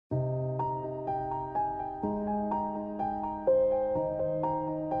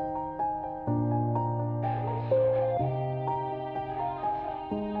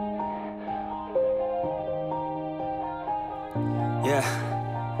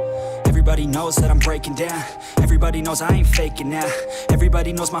Everybody knows that I'm breaking down. Everybody knows I ain't faking now.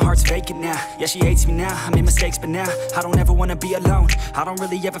 Everybody knows my heart's vacant now. Yeah, she hates me now, I made mistakes, but now I don't ever wanna be alone. I don't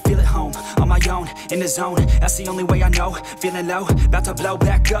really ever feel at home. On my own, in the zone, that's the only way I know. Feeling low, about to blow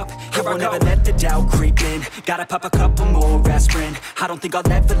back up. Here I won't ever let the doubt creep in. Gotta pop a couple more aspirin. I don't think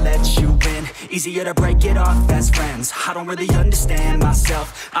I'll ever let you in. Easier to break it off as friends. I don't really understand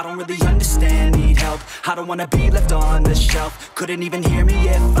myself. I don't really understand, need help. I don't wanna be left on the shelf. Couldn't even hear me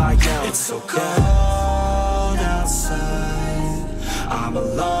if I yelled. It's so cold outside, I'm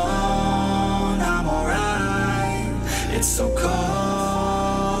alone, I'm alright. It's so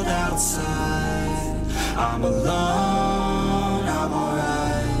cold outside, I'm alone, I'm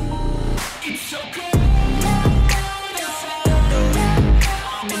alright. It's so cold.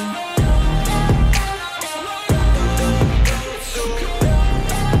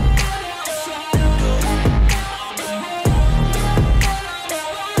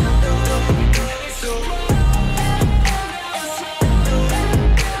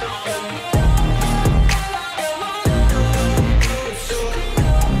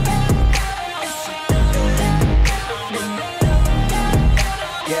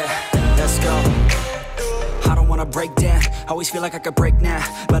 Break down, always feel like I could break now,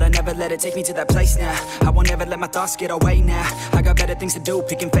 but I never let it take me to that place now. I won't ever let my thoughts get away now. I got better things to do,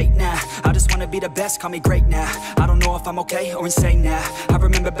 picking fate now. I just wanna be the best, call me great now. I don't know if I'm okay or insane now. I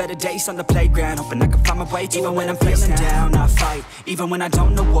remember better days on the playground, hoping I can find my way to even when I'm feeling down, I fight, even when I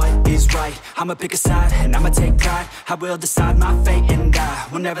don't know what is right. I'ma pick a side, and I'ma take pride. I will decide my fate, and I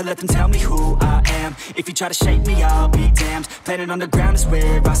will never let them tell me who I am. If you try to shape me, I'll be damned. Planet on the ground is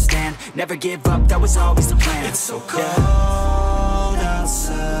where I stand. Never give up, that was always the plan. It's so cold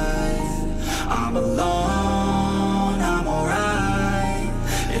outside, I'm alone, I'm alright.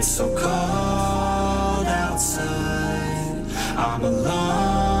 It's so cold outside, I'm alone.